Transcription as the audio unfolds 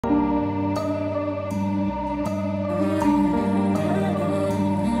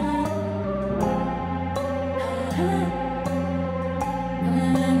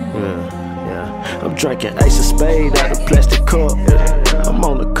Drinking Ace of Spade out of plastic cup. I'm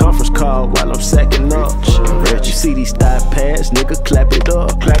on a conference call while I'm sacking up. You see these thigh pads, nigga, clap it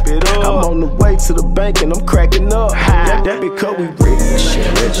up. Clap it up. I'm on the way to the bank and I'm cracking up. That because we rich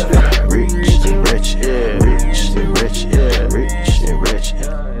and rich, rich and rich, yeah, rich and rich, yeah, rich and rich,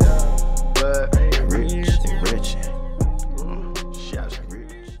 rich and rich. Shouts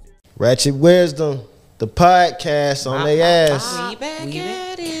rich. Ratchet Wizdom, the podcast on their ass. We back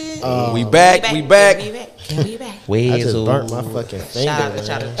at it. We back. We back. I just burnt my fucking finger.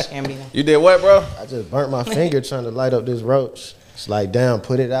 Shout out to Shambina. You did what, bro? I just burnt my finger trying to light up this roach. It's like, damn,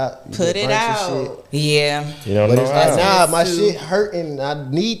 put it out. You Put just it burnt your out. Yeah. You don't But know it's like, how. nah, my shit hurting. I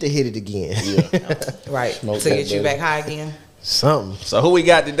need to hit it again. Right. Smoke to that get you baby. back high again. Something. So who we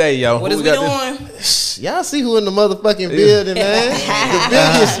got today, yo? What Who is we got doing? Y'all see who in the motherfucking building, man? The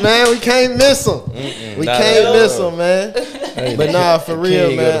biggest, man. We can't miss them. We can't miss them, man. But nah, for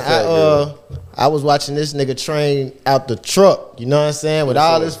real, man. I was watching this nigga train out the truck. You know what I'm saying? With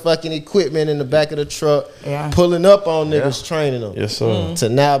all this fucking equipment in the back of the truck, pulling up on niggas, training them. Yes, sir. To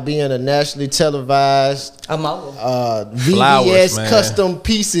now being a nationally televised A mogul. VVS Flowers, man. custom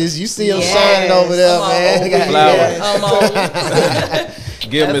pieces. You see them Yes. shining over there, man. Flowers.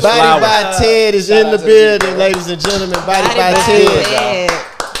 Give him his Body flowers. by Ted is in the building, ladies and gentlemen. Body by Ted.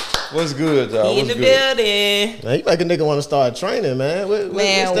 What's good, y'all? He in the building. Man, you make a nigga want to start training, man. What's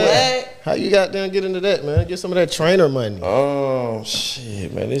Man, that? what? How you got there and get into that, man? Get some of that trainer money.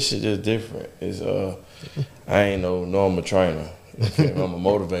 Shit, man, this shit just different. It's I ain't no normal trainer. I'm a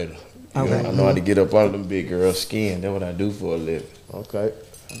motivator. Okay. I know how to get up under them big girls' skin. That's what I do for a living. Okay.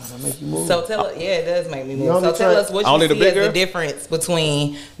 So tell us, it does make me move. only So tell train- us what Only you the see big as girl? the difference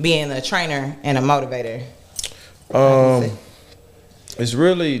between being a trainer and a motivator. It's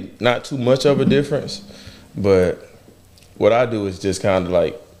really not too much of a difference, but what I do is just kind of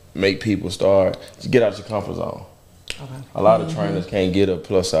like make people start to get out your comfort zone. Okay. A lot of trainers can't get a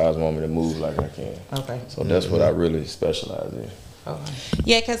plus size woman to move like I can. Okay. So that's what I really specialize in.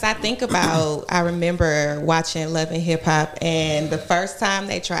 Yeah, because I remember watching Love and Hip Hop, and the first time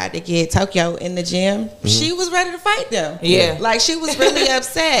they tried to get Tokyo in the gym, she was ready to fight them. Yeah. Like, she was really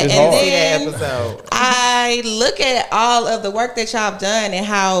upset. It's And hard. then episode. I look at all of the work that y'all have done and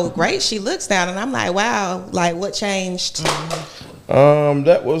how great she looks now, and I'm like, wow, like, what changed?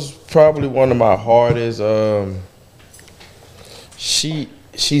 That was probably one of my hardest.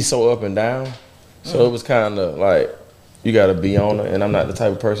 She's so up and down, so it was kind of like you got to be on her. And I'm not the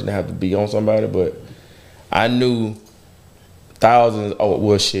type of person to have to be on somebody, but I knew thousands, at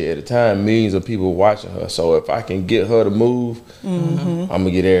the time, millions of people watching her. So if I can get her to move, I'm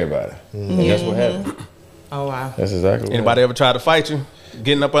gonna get everybody, and that's what happened. Oh, wow. That's exactly. What Anybody ever tried to fight you?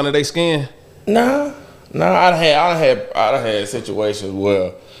 Getting up under their skin? Nah. I had situations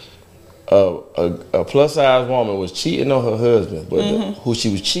where a plus size woman was cheating on her husband, but who she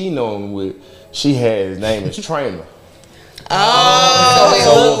was cheating on with, she had his name as Trainer. So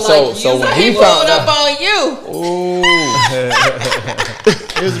when he pulled found up out, on you. ooh,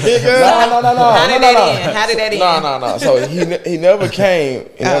 It was a big girl. no. How did that end? No. So he never came.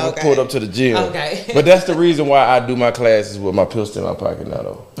 He never okay. pulled up to the gym. Okay. But that's the reason why I do my classes with my pistol in my pocket now,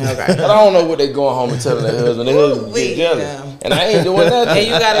 though. Okay. But I don't know what they going home and telling their husband. Their husband get jealous, yeah. and I ain't doing nothing. And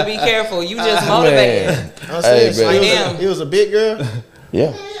you got to be careful. You just motivated. Man. I'm saying, Hey, baby. Damn. it was a big girl.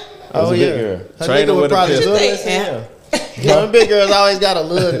 Yeah. Oh, a yeah. big girl. Her Trainer nigga would with a probably pistol. do it. Yeah. You know, them big girls always got a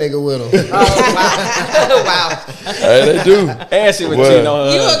little nigga with them. Oh, wow. Hey, they do. And she was Well, cheating on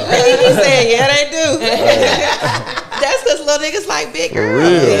her. You agree? He said, yeah, they do. That's because little niggas like big girls.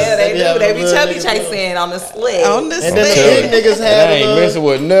 real. Yeah, they Yeah, do. They be little chubby niggas chasing on the slick. On the And then the sled. big niggas And I had ain't messing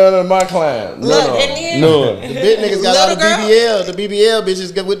with none of my clients. Look, None. and then- None. the big niggas got all the Little girl? BBL. The BBL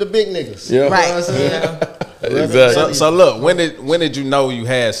bitches get with the big niggas. Yeah. Right. You know what I'm saying? Yeah. Exactly. So look, when did you know you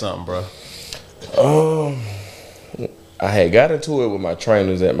had something, bro? I had got into it with my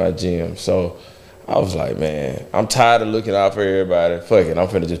trainers at my gym, so I was like, man, I'm tired of looking out for everybody. Fuck it, I'm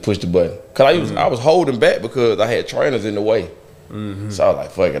finna just push the button. Cause I was holding back because I had trainers in the way. So I was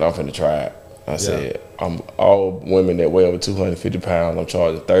like, fuck it, I'm finna try it. I said, I'm all women that weigh over 250 pounds. I'm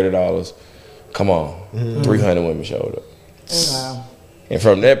charging $30. Come on, 300 women showed up. Wow. And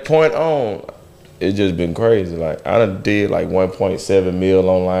from that point on, it's just been crazy. Like I done did like 1.7 mil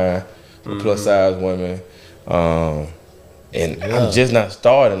online for plus size women. And I'm just not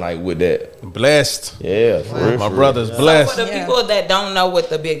starting like with that. Blessed. Yeah, for real. My for brother's real. blessed. For the people that don't know what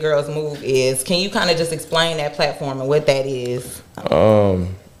the Big Girls Move is, can you kind of just explain that platform and what that is for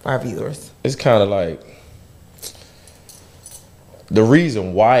our viewers? It's kind of like the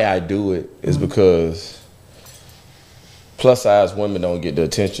reason why I do it is because plus size women don't get the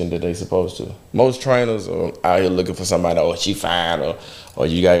attention that they supposed to. Most trainers are out here looking for somebody, oh, she fine, or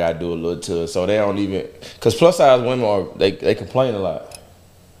you gotta do a little to her. So they don't even, cause plus size women they complain a lot.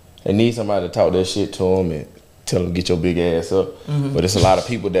 They need somebody to talk that shit to them and tell them get your big ass up. But it's a lot of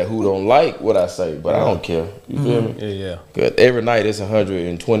people who don't like what I say, but I don't care. You feel me? Yeah. Cause every night it's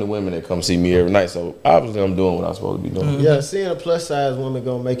 120 women that come see me every night. So obviously I'm doing what I'm supposed to be doing. Yeah, seeing a plus size woman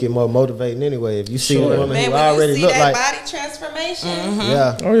gonna make it more motivating anyway. If you see a woman Man, who when already you see look that like, body transformation,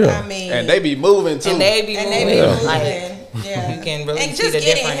 yeah, Oh yeah. I mean, And they be moving too. And they be moving. moving. Like, Yeah. you can really and see just the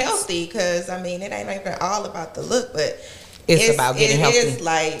getting difference. healthy, because I mean, it ain't even all about the look, but It's about getting healthy. It is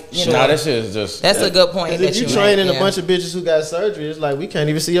like, you know, Nah, that shit is just. That's a good point. if you training a bunch of bitches who got surgery, it's like we can't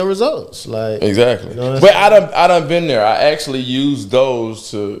even see your results. Like Exactly. You know what I'm But I done been there. I actually use those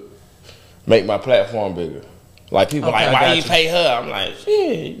to make my platform bigger. Like people Okay, like, why I you got pay her? I'm like,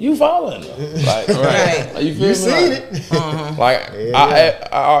 shit, you following her. Like, Right. Like, you feel you me? seen Like, it. Like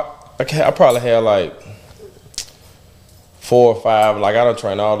Yeah. I probably had like 4 or 5. Like I done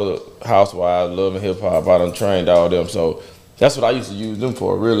trained all the housewives, Love and Hip Hop. I done trained all them. So that's what I used to use them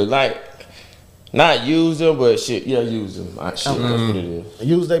for. Really, like not use them, but shit, yeah, use them. That's what it is.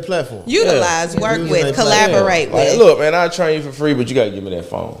 Use their platform. utilize, work Use with, their collaborate Like, with. look, man, I train you for free, but you gotta give me that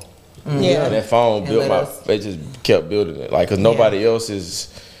phone. Yeah. And that phone built let us- they just kept building it. Like, cause nobody else is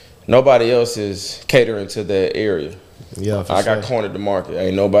catering to that area. Yeah, for I got cornered the market.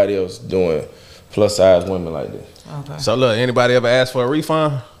 Ain't nobody else doing plus size women like this. Okay. So look, anybody ever asked for a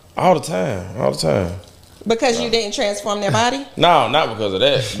refund? All the time. Because you didn't transform their body? No, not because of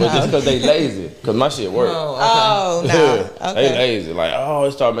that, but just because they lazy. Cause my shit work. Oh, no. Yeah, Okay. they lazy. Like, oh,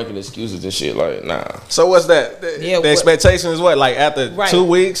 they start making excuses and shit. Like, nah. So what's that? Yeah, The what- expectation is what? Like after Right. 2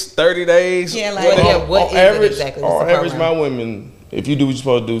 weeks, 30 days? Yeah, like, What on is it average, exactly? on What's the average, my program? women, if you do what you're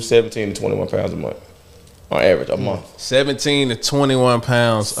supposed to do, 17 to 21 pounds a month. On average, a month. 17 to 21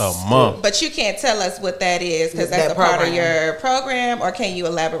 pounds a month. But you can't tell us what that is, because that's That a part of program. your program, or can you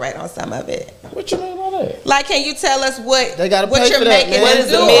elaborate on some of it? What you mean by that? Like, can you tell us what They gotta what pay you're for that, making man. them What is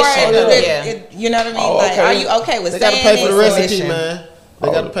do, the or mission? is it- you know what I mean? Oh, Like, okay. are you okay with They gotta saying pay for the this? recipe, man.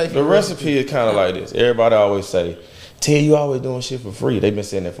 They gotta pay for The recipe is kind of like this. Everybody always say, "Ted, you always doing shit for free." They've been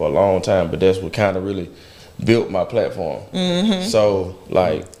saying that for a long time, but that's what kind of really built my platform. So,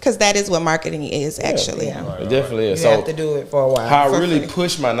 like, Because that is what marketing is, actually. it definitely You is. have So, to do it for a while. how I for really free.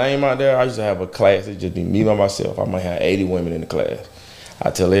 push my name out there, I used to have a class. It just be me by myself. I might have 80 women in the class. I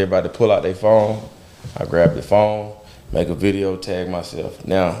tell everybody to pull out their phone. I grab the phone, make a video, tag myself.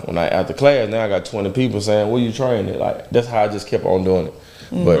 Now, when I after class, now I got 20 people saying, "Where you training?" Like, that's how I just kept on doing it.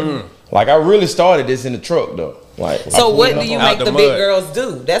 But like, I really started this in the truck though. Like, I So pulled what it do up you on- make Out the the big mud. girls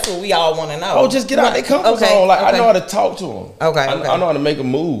do? That's what we all want to know. Oh, just get out their comfort Okay, zone. Like, I okay. know how to talk to them. Okay, I okay. know how to make a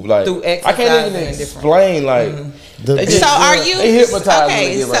move. Like, Through I can't exercising even and different- explain. Like, they just- So are you They hypnotized when they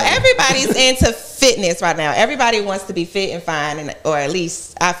okay? get So around. everybody's into fitness right now. Everybody wants to be fit and fine, and or at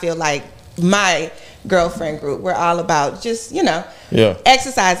least I feel like my girlfriend group, we're all about just Yeah.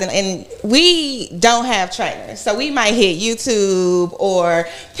 exercising, and we don't have trainers, so we might hit YouTube or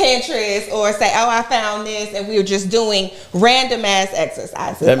Pinterest or say, "Oh, I found this," and we're just doing random ass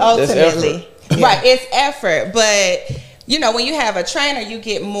exercises. That's Ultimately, effort. right? It's effort, but when you have a trainer, you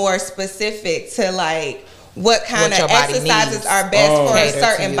get more specific to like what kind What of your body exercises needs. are best for Cater to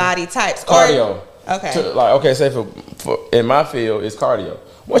certain you. body types. Cardio. Okay. Like, okay, say for in my field, it's cardio.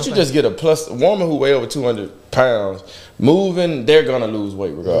 Once you just get a woman who weigh over 200 pounds, moving, they're gonna lose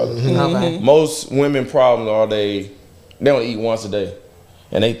weight regardless. Okay. Most women problems are they don't eat once a day.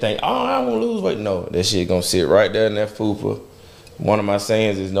 And they think, oh, I won't lose weight. No, that shit gonna sit right there in that fupa. One of my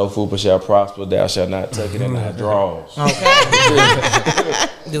sayings is, no fupa shall prosper, thou shalt not tuck it in thy drawers. Okay.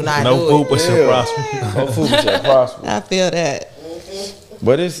 Do not No do poop it. shall prosper. No fupa shall prosper. I feel that.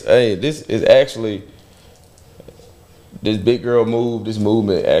 But this is actually, this big girl move, this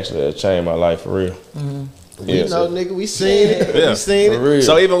movement actually has changed my life for real. We know, nigga. We seen it. Yeah. We seen For it. real.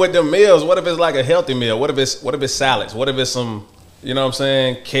 So even with them meals, what if it's like a healthy meal? What if it's salads? What if it's some, you know what I'm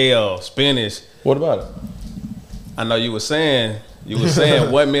saying, kale, spinach? What about it? I know you were saying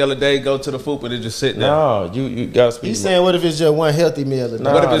what meal a day go to the food, but it just sit there. No, you gotta speed. He's saying, what if it's just one healthy meal a day?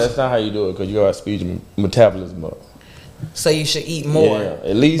 No, What if it's- that's not how you do it, because you gotta speed your metabolism up. So you should eat more. Yeah,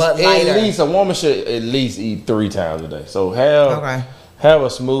 at least but lighter. a woman should at least eat 3 times a day. So have a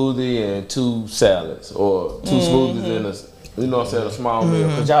smoothie and 2 salads, or 2 smoothies and a small meal.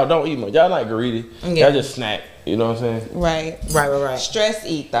 Because y'all don't eat much. Y'all not greedy. Yeah. Y'all just snack. You know what I'm saying? Right. Right. Stress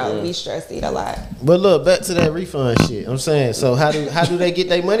eat though. We stress eat a lot. But look, back to that refund shit. I'm saying, so how do they get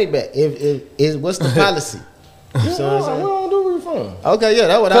their money back? If what's the policy? You know what I'm We saying? don't do refunds. fun. Okay, yeah,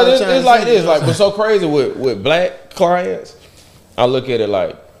 that's what I was trying to It's like say. this. Like, what's so crazy with black clients, I look at it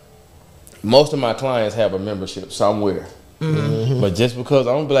like most of my clients have a membership somewhere. But just because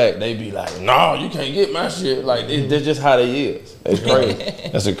I'm black, they be like, no, you can't get my shit. Like, that's just how they is. It's crazy.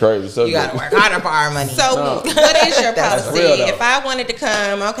 That's a crazy subject. You gotta work harder for our money. So what is your That's policy? real, though. If I wanted to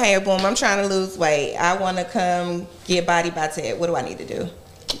come, okay, boom, I'm trying to lose weight. I want to come get Body by Ted. What do I need to do?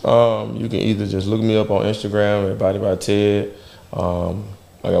 You can either just look me up on Instagram at Body by Ted. I got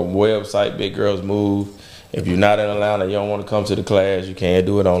a website, Big Girls Move. If you're not in Atlanta, you don't want to come to the class, you can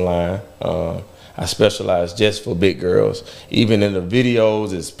do it online. I specialize just for big girls. Even in the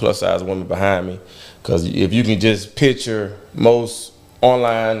videos, it's plus size women behind me. Because if you can just picture most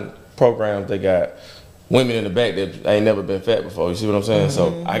online programs, they got women in the back that ain't never been fat before. You see what I'm saying?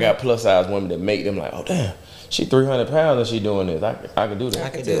 So I got plus size women that make them like, oh damn, she 300 pounds and she doing this. I can do that. I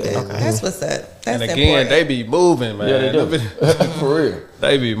could do that. Okay. That's what's up. That's And again, important. they be moving, man. Yeah, they do. For real.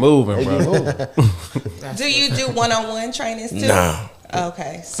 They be moving, bro. Do you do one-on-one trainings too? Nah.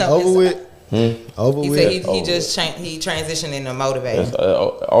 Okay, so Over with. Over He with. said he just he transitioned into motivating.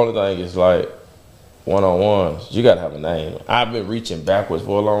 Only thing is like one-on-ones. You gotta have a name. I've been reaching backwards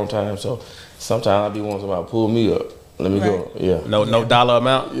for a long time, so sometimes I be wanting somebody to pull me up. Let me go. Yeah. No dollar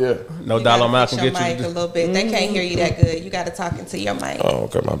amount. Yeah. No You dollar gotta amount fix can your get mic you. a little bit. They can't hear you that good. You got to talk into your mic. Oh,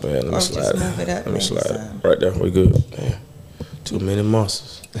 okay, my bad. Let me Or just slide move it up Let me maybe slide some. it. Right there. We good. Damn. Too many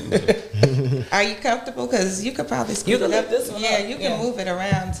muscles. Are you comfortable? Because you could probably scoot You can it up. lift this one Yeah, up. you can Yeah. move it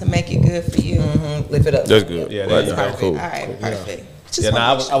around to make it good for you. Lift it up. That's good. Yeah, right there you there. go. Cool. All right, perfect. Just Yeah,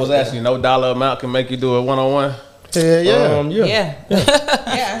 wanna now I was asking you, no dollar amount can make you do a one-on-one. Hell yeah. Yeah.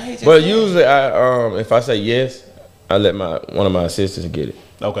 Yeah, he just But said. usually, if I say yes, I let one of my assistants get it.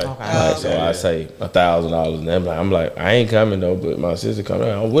 Okay. Like, so I say $1,000, and I'm like, I ain't coming though, but my sister coming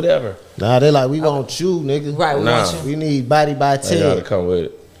out, whatever. Nah, they like, we want you, nigga. Right. We Nah. want you. We need Body by They gotta 10. come with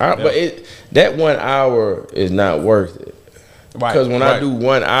it. But that 1 hour is not worth it. Right. Because when I right. do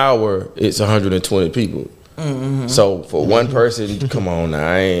 1 hour, it's 120 people. So for one person, come on now,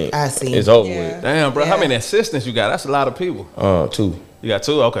 I see. It's over Yeah. with. Damn, bro, how Yeah. many assistants you got? That's a lot of people. 2. You got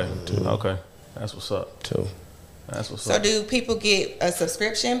 2? Okay. Okay. That's what's up. 2. That's what's So up. do people get a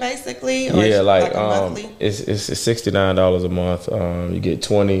subscription basically? Or Yeah, like a monthly? it's $69 a month. You get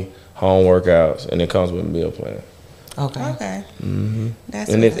 20 home workouts, and it comes with a meal plan. Okay. Okay. That's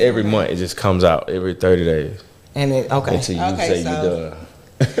And it's really every nice. month. It just comes out every 30 days And it until you Okay, say so- you're done.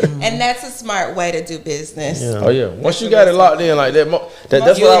 And that's a smart way to do business. Yeah. Oh yeah, once you got it locked in like that,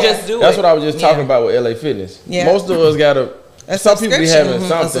 that's You what just do that's it. what I was just talking Yeah. about with LA Fitness. Yeah. Most of us got some people be subscription. having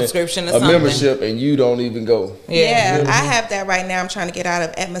something, A subscription to a something. membership, and you don't even go. Yeah, I have that right now. I'm trying to get out of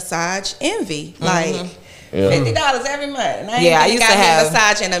at Massage Envy. Like Yeah. $50 every month. And I ain't Yeah, I even used got to me a have-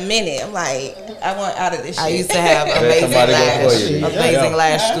 massage in a minute. I'm like, I want out of this shit. I used to have amazing somebody go for lash, you. amazing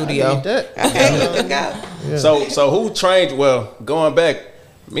lash Need studio. that. Okay, let's go. So who trained? Well, going back,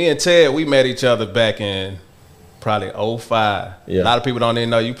 me and Ted, we met each other back in probably 05. Yeah. A lot of people don't even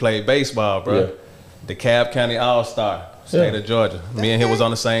know you played baseball, bro. Yeah. DeKalb County All-Star, state Yeah. of Georgia. Me and him was on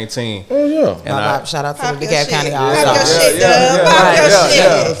the same team. Oh yeah. And Shout out to Pop the your DeKalb shit. County Pop All your Stars. shit, yeah, girl. Pop your yeah,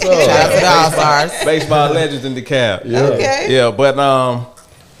 shit. yeah. Shout out to the All Stars. Baseball legends in DeKalb. Okay. Yeah, but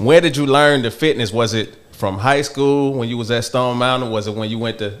where did you learn the fitness? Was it from high school when you was at Stone Mountain? Was it when you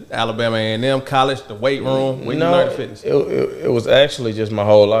went to Alabama A&M College, the weight room? Where you learned the fitness? It was actually just my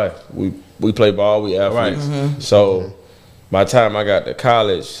whole life. We play ball, we athletes. Right. So by the time I got to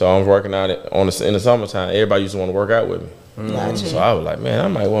college, so I'm working out in the summertime. Everybody used to want to work out with me. So I was like, man, I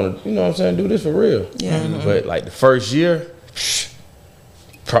might want to, you know what I'm saying, do this for real. Yeah. But like the first year,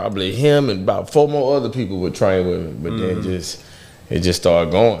 probably him and about 4 more other people would train with me. But then it just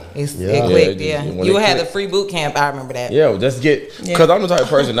started going. It Yeah. clicked, Yeah, yeah. when You it had the clicked. free boot camp. I remember that. Yeah, just because I'm the type of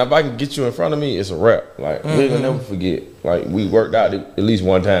person, if I can get you in front of me, it's a wrap. Like, we ain't gonna never forget. Like, we worked out at least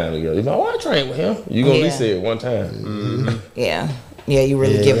one time together. If I train with him, you gonna at least Yeah. say it one time. Yeah. Yeah, you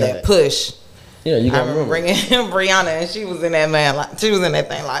really Yeah, give yeah. that push. Yeah, you I gonna remember remember. bringing Brianna, and she was in that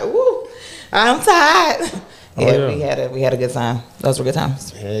thing like, woo, I'm tired. yeah. We had a good time. Those were good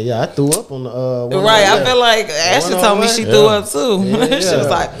times. Yeah, yeah, I threw up on the Right, I feel like Ashley told me she threw up too. She was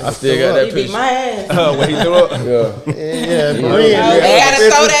like, I still got that "You beat picture. my ass." When he threw up, Yeah, Yeah, We Maria. gotta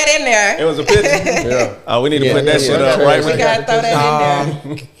throw that in there. it was a picture. yeah. Oh, we need to put that yeah, shit yeah. up right. We gotta throw that in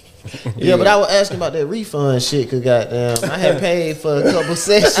there. Yeah, but I was asking about that refund shit, cause goddamn, I had paid for a couple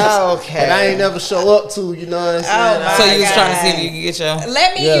sessions. Okay. And I ain't never show up to, you know what I'm saying? my So you was God. trying to see if you could get your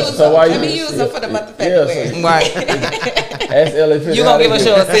Let me Yeah, use so them. why Let you- me use them for the month of Yeah, so- February. right. Ask LA Fitness You how gonna they give us do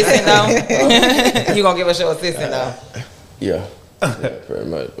your it. assistant though? You gonna give us your assistant though? Yeah. pretty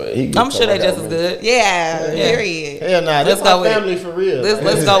much. But I'm sure they just as good. Yeah, period. Hell nah, Let's that's go my with family for real.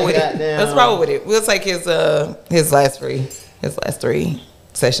 Let's go with it. Goddamn. Let's roll with it. We'll take his last three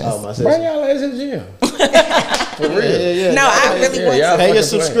sessions. Oh, my Bring session. y'all ass in the gym. For real. Yeah. No, I really want y'all to. Pay your fucking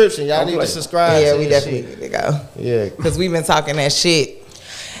subscription. Y'all Don't need play. to subscribe. Yeah, to we this definitely shit. need to go. Yeah. Because we've been talking that shit.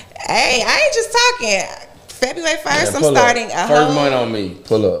 Hey, I ain't just talking. February 1st, Yeah, I'm pull up. starting a First whole. month on me.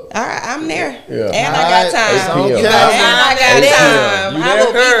 Pull up. All right, I'm there. Yeah. And All I right, got time. it's on And camera. I got 8 time. p.m. I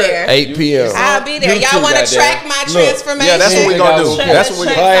will be there. 8 p.m. I'll be there. Y'all YouTube, want to goddamn. track my Look, transformation? Yeah, that's what we gonna do. That's what we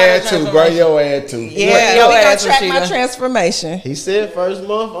Her gonna ass too. Bring your ass too. Yeah, Your we gonna ass, track my Rashida. transformation. He said first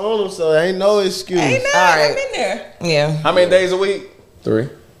month on him, so ain't no excuse. Ain't no, All right. I'm in there. Yeah. How many days a week? 3.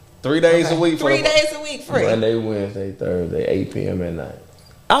 3 days a week. For 3 the, days a week free. Monday, Wednesday, Thursday, 8 p.m. at night.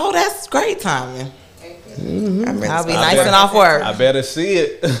 Oh, that's great timing. I'm ready I'll be to nice start. and off work. I better see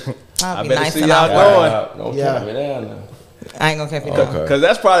it. I'll I be better nice see and y'all off going. Don't Yeah. count me down now. I ain't gonna keep you Okay. going. Because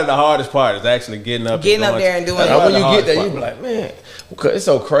that's probably the hardest part is actually getting up, Getting up there and doing Now, it. when you hardest get there, part. you be like, man, because it's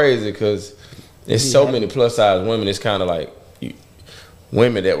so crazy because there's so many plus size women. It's kind of like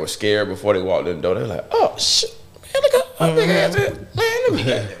women that were scared before they walked in the door. They're like, oh shit, man, look how big ass is. Man, let me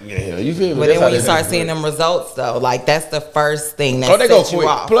get here. You feel me? But That's then how when you they start do seeing it. them results, though, like that's the first thing that Oh, they go sets you quick.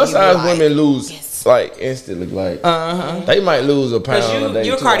 off. Plus You be size like, women lose yes. like instantly. Like they might lose a pound a Because day.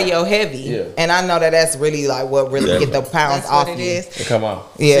 you're 2 cardio heavy, Yeah. and I know that's really like what really get the pounds That's off what it you. is. Come on.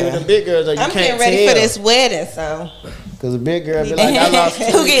 See, with Yeah. the big girls, though, you I'm can't getting ready tell. for this wedding, so. Because the big girl be like, I lost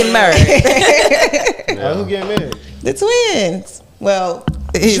 20 Who getting pounds. married? Who getting married? The twins. Well,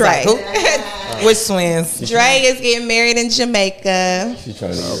 He's Dre. like, who? Which twins? Dre is getting married in Jamaica. She's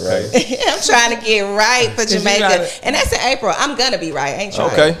trying to get right. I'm trying to get right for you Jamaica. gotta- And that's in April. I'm going to be right. I ain't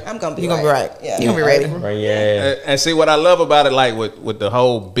trying. Okay. I'm going to be You right. gonna be right. Yeah. You gonna be ready. Bring your ass. And see what I love about it, like with the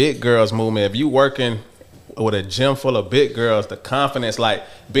whole big girls movement. If you working with a gym full of big girls, the confidence, like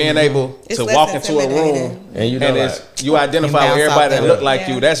being able It's to less walk into a intimidating. room And you know, and like, it's you identify bounce with everybody off that them. look like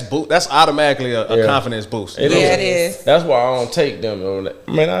Yeah. you. That's automatically a Yeah. confidence boost. It Yeah, is. it is. That's why I don't take them.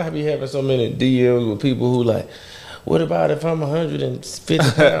 Man, I be having so many DMs with people who like, what about if I'm 150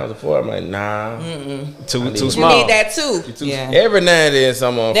 pounds before? I'm like, nah. Too You small. need that too. Yeah. Every now and then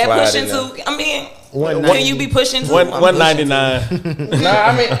someone That fly pushing in there. too. I mean, 190. can you be pushing too? One I'm 199. Nah,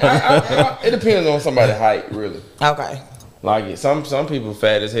 I mean, it depends on somebody's height, really. pushing too. Okay. Like some people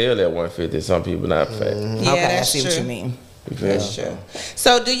fat as hell at 150. Some people not fat. Yeah, Okay, I that's see true. what you mean. You feel That's me? true.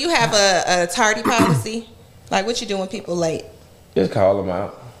 So, do you have a tardy policy? Like, what you do when people late? Just call them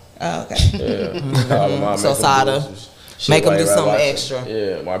out. Oh, okay. Yeah, call them out. So make 'em sada. do some shit Make 'em while do everybody something watching. extra.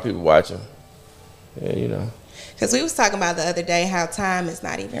 Yeah, while people watching. Yeah, you know. Because we was talking about the other day how time is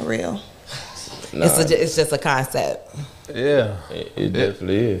not even real. Nah, It's just a concept. Yeah. it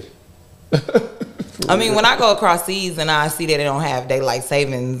definitely is. I mean, when I go across seas and I see that they don't have daylight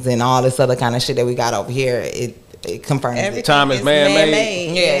savings and all this other kind of shit that we got over here, it confirms Everything it. Time is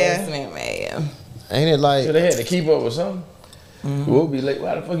man-made. Yeah, it's man-made. Yeah. Ain't it like, So they had to keep up with something. We'll be late.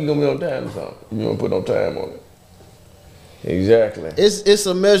 Why the fuck you gonna be on time or something? You don't put no time on it. Exactly. it's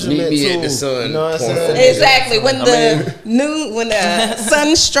a measurement Meet me too. at the sun. You know what I'm point. saying? Exactly. When the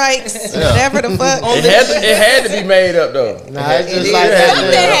sun strikes, whatever the fuck. It had to be made up though. Nah, it's just It like is. that.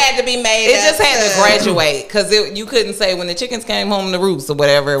 Something had to be made. It just up had to graduate because you couldn't say when the chickens came home to roost or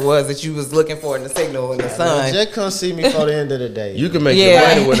whatever it was that you was looking for in the signal in the sun Just come see me for the end of the day. You can make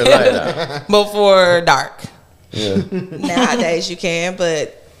Yeah. your money with the light out. before dark. Yeah. Nowadays you can,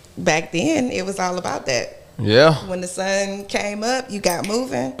 but back then it was all about that. Yeah. When the sun came up, you got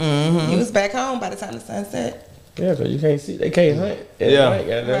moving. Mm-hmm. You was back home by the time the sun set. Yeah, because you can't see. They can't hunt at Yeah. night,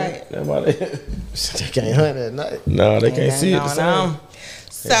 goddamn. Right. That's why they. They can't hunt at night. No, they can't see it the Going same. on. You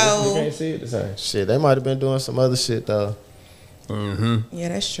So can't see it the same. Shit, they might have been doing some other shit though. yeah,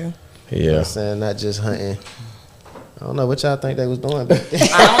 that's true. You know what Yeah. I'm saying? Not just hunting. I don't know what y'all think they was doing back then.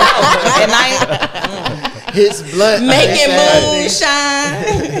 I don't know. At night, Hits blunt. Making They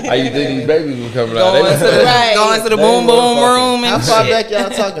moonshine. How you think these babies was coming out? going They to the, Right. going to the They boom boom motherfucking- room How and far shit. back y'all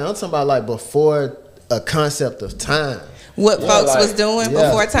talking? I'm talking about like before a concept of time. What Yeah, folks like- was doing Yeah.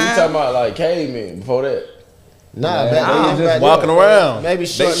 before You talking time. about like cavemen before that? Nah, Yeah, back they then, was just back walking then, around. Maybe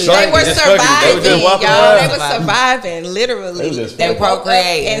shortly. They They were just fucking- surviving, they just walking y'all. They around. were surviving, literally. They was just They fucking. woke up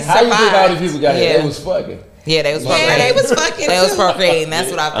Procreating. and How you think all survived. these people got here? Yeah. They was fucking. Yeah, they was Yeah, procreating. they was fucking They was too. procreating. That's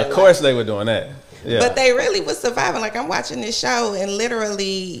what I feel. Of course they were doing that. Yeah. But they really was surviving. Like I'm watching this show and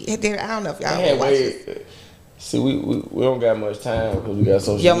literally, I don't know if y'all They had watch way. it. See, we don't got much time because we got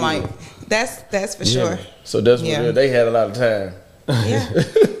social Yo, media. Mike. That's for Yeah. sure. So that's what Yeah. it is. They had a lot of time. Yeah,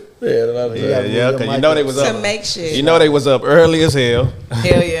 They had a lot of time. Yeah, yeah, your because you mic know up. they was to up. make shit. You know they was up early as hell.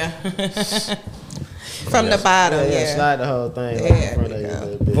 Hell yeah. From the bottom, yeah. Slide the whole thing There in front we of you a go.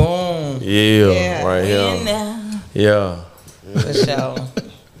 little bit. Boom. Yeah, right here. Yeah. For sure.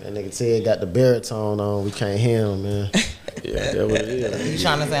 That nigga Ted got the baritone on. We can't hear him, man. Yeah, that's what it is. You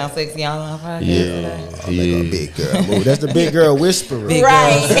trying to sound sexy on our podcast today? Yeah. Big girl move. That's the big girl whisperer. Big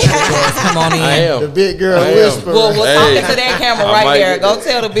Right. girls, come on in. I am. The big girl I am. whisperer. Well, we're Hey, talking to that camera I right might there. get Go that.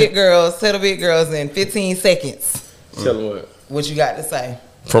 tell the big girls in 15 seconds Tell them what. you got to say.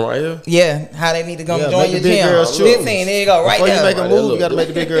 From right here? Yeah, how they need to go Yeah, join make your the big gym. girls choose. 15, there you go, right Before there. you make a Right move, there, you got to look.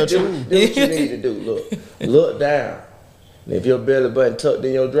 make the big girl Do choose. what you need to do. Look down. And if your belly button tucked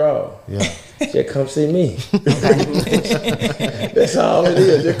in your drawer, Yeah. just come see me. That's all it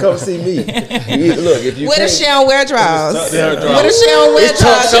is. Just come see me. Look, if you What if can't, she don't wear drawers? tucked in her drawer. What if she don't wear It's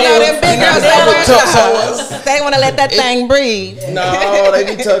drawers? tucked You know somewhere. them big girls It's don't wear tucked drawers. They want to let that thing breathe. No, they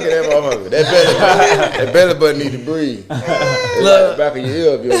be tucking that motherfucker. That belly button need to breathe. It's like the back of your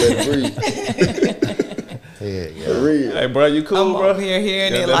ear if you don't let it breathe. For real. Hey, bro, you cool, I'm bro? over here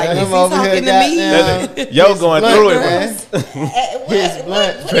hearing Yeah, it like, him is he over here, talking to me? goddamn. Yo, going blunt, through it, man. His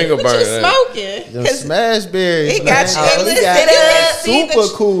blunt. Finger What burn. you smoking? Them smash berries. He got you. man. And He listen, got you can see super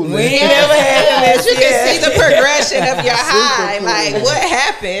the- cool. We man. ain't never had But you can see the progression of your high. cool. Like, what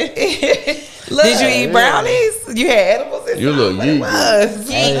happened? Did you eat brownies? You had edibles? You look What it was?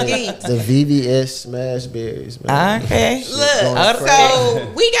 Geek. The VVS smash berries, man. Okay. Look,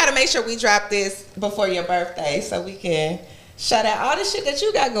 so we got to make sure we drop this before your birthday so we can shout out all the shit that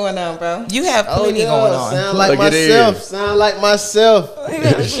you got going on, bro. You have plenty going on. Sound like Look, it myself. is. Sound like myself. You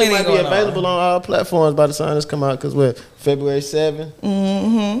have This shit plenty might be going available on all platforms by the time this come out. Cause we're February 7th.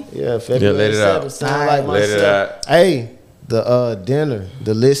 Mm-hmm. Yeah, February let it 7th. out. Sound like Let it myself. out. Hey, the dinner,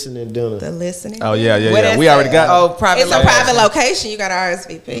 the listening dinner. The listening. Oh, yeah. Where that's We already at? got Oh, private It's a location. private location. You got to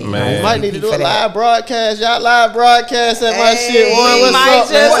RSVP. Man. We might need to do for a that. live broadcast. Y'all live broadcast at my Hey, shit. One, We what's might up,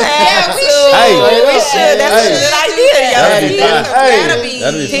 just man? have we to. should. Hey. We should. That's Hey. a good idea, That'd be y'all. fine. That'll be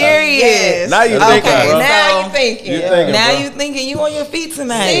That'd be fine. Period. Yes. Now you Okay, thinking, bro. Now So- you thinking. You thinking, Now bro. you thinking you on your feet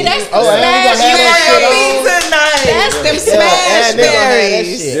tonight. See, that's the Oh, and we smash gonna have that on your feet shit tonight. That's them Yeah, smash and they gonna have that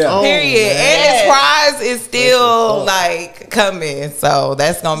berries. shit Yeah. on, Period. man. And Yes. his prize is still like coming, so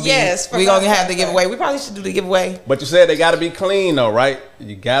that's gonna be. Yes, for we gonna my have the birthday. giveaway. We probably should do the giveaway. But you said they got to be clean, though, right?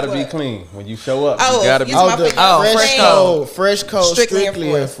 You got to be What? clean when you show up. Oh, you got to be. you Oh, talking the about Oh, fresh fresh code. Fresh code Strictly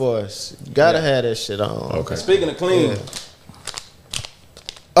strictly enforced. Gotta have that shit on. Okay. Speaking of clean,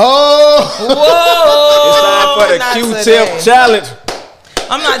 Oh! Whoa! it's time for the Not Q-tip today. challenge.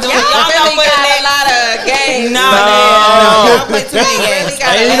 I'm not doing. Y'all Y'all really not got a putting lot of games. No, man. y'all play too many games.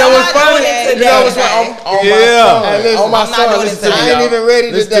 And you know what's funny? You You know what's funny? On Yeah. my son. Hey, listen, On my I'm not son. doing Listen it to me, I ain't y'all. even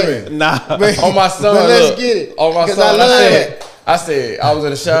ready Listen today. to me. Nah. On my son. But let's look. get it. On my 'Cause son. I love I said, I was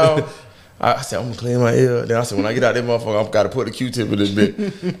in the shower. I said, I'm gonna clean my ear. Then I said, when I get out that motherfucker, I've got to put a Q-tip in this bitch.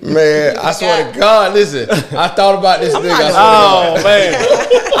 Man, I swear to God, listen. I thought about this nigga. I swear to God. Oh, man.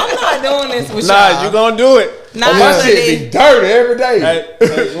 I'm not doing this with Nah, y'all. you going to do it. Not My shit today. be dirty every day.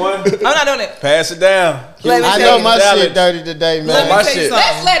 Hey, one. I'm not doing it. Pass it down. Let me I tell know you my challenge. shit dirty today, Let man. me My tell you shit- something.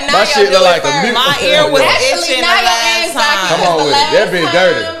 Let's let My Naya shit do look it like a first. mute. My ear was Actually, itching the Naya last and Zaki, time. Come on the with it. last That been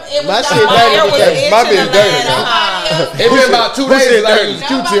dirty. time, it was My the shit My dirty ear was today. itching My the bitch dirty, last man. time. It been about 2 days shit since I dirty? used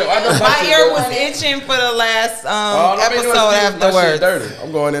Q-tip. I know My ear was dirty. itching for the last Oh, I mean, episode my shit afterwards. dirty.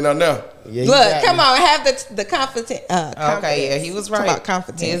 I'm going in there now. Yeah, you Look, got come me. on, have the confidence. Okay, yeah, he was right. About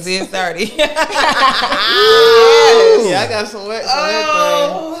confidence. His is 30. Yeah, I got some wax on that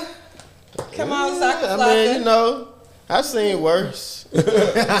Oh, Come on, thing. Zaki. I mean, you know, I've seen worse. Nah, I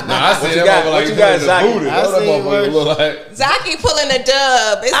see you that got? motherfucker What like you he got, put in Zaki? the booty. I That's what seen that motherfucker look like. Zaki pulling a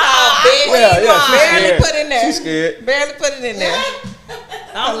dub. It's all big. Yeah, she Barely scared. put in there. She scared. Barely put it in there.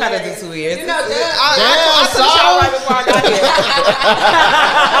 I'm kind of do 2 years. You know, Dub. I took a shower right before I got here.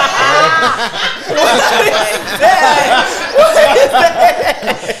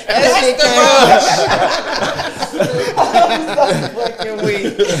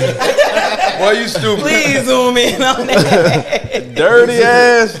 Boy, you stupid. Please zoom in on that. Dirty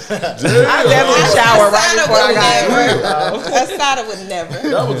ass. I definitely showered right Asada before I would got here. never. Asada would never.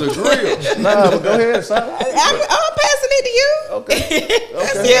 That was a grill. Nah, but go ahead, son. I'm passing it to you.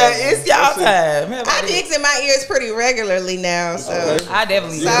 Yeah, it's y'all time. I digs in my ears pretty regularly now, so. I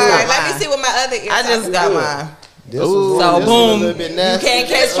definitely Sorry, got let me mine. see what my other ears I just got mine. This Ooh. was So, this was boom. a little bit You nasty. can't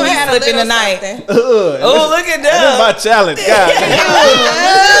catch This one me had a slipping little tonight. something. Oh, look at This is my that. challenge, God.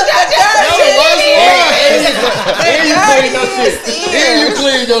 And you cleaned your shit. And you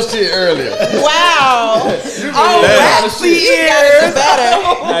cleaned your shit earlier. Wow. Oh, Damn. waxy You gotta do ears. better.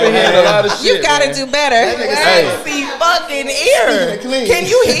 You had a lot of shit. You gotta do better. Waxy fucking ear. Clean. Can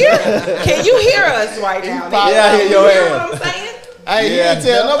you hear? Can you hear us right now? Yeah, I hear your You know ass. what I'm saying? Hey, you ain't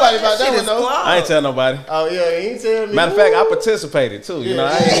tell nobody about that one though. I ain't tell nobody. Oh yeah, you ain't tell me. Matter of fact, I participated too. You know,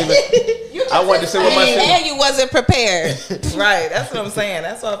 I ain't even. I wanted to see what my shit. And you wasn't prepared. Right, that's what I'm saying.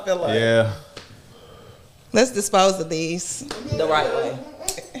 That's what I feel like. Yeah. Let's dispose of these The right way.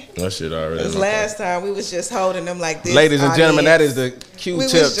 That shit already. Because last time we was just holding them like this. Ladies and gentlemen, that is the we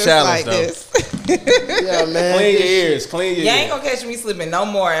was Q-tip just challenge, like though. this. Yeah, man. Clean your ears. Clean your You ain't ears. gonna catch me sleeping no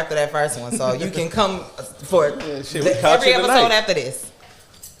more after that first one. So you can come for shit, we caught every you episode tonight. after this.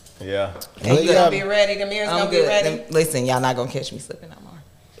 Yeah. And you gonna be ready. The mirror's I'm gonna good. be ready. Then, listen, y'all not gonna catch me sleeping no more.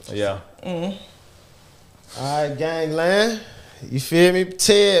 Yeah. All right, gangland. You feel me?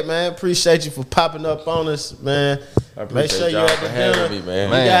 Ted, man, appreciate you for popping up on us, man. I Make sure appreciate you y'all at for the having dinner. me, man.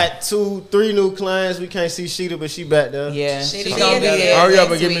 We got 2-3 new clients. We can't see Sheeta, but she back there. Yeah, She she's be gonna in be there. there. Hurry up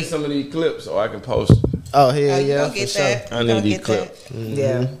next and give me week. some of these clips so I can post. Oh, hell You yeah, gonna for get sure. that. I You need gonna these get clips. that.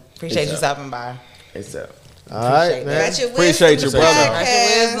 Yeah, appreciate you It's stopping by. It's up. All right, Appreciate man. Ratchet Appreciate Wisdom you, brother. Ratchet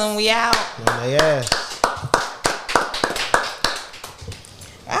podcast. Wisdom, we out. Yeah.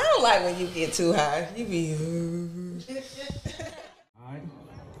 I don't like when you get too high. You be. Alright,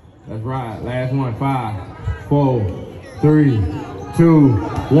 let's ride. Last one. 5, 4, 3, 2,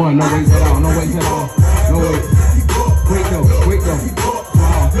 1. No weights at all. No weights at all. No weight. Quick though. Quick though.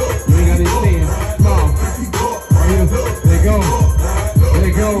 Small. You ain't got anything. Small. Right here. Let go.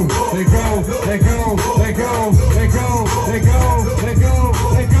 Let go. Let go. Let go. Let go. Let go. Let go. Let go.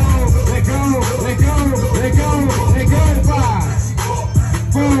 Let go. Let go. Let go. Let go. Let go.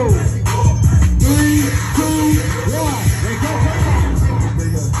 5, 4.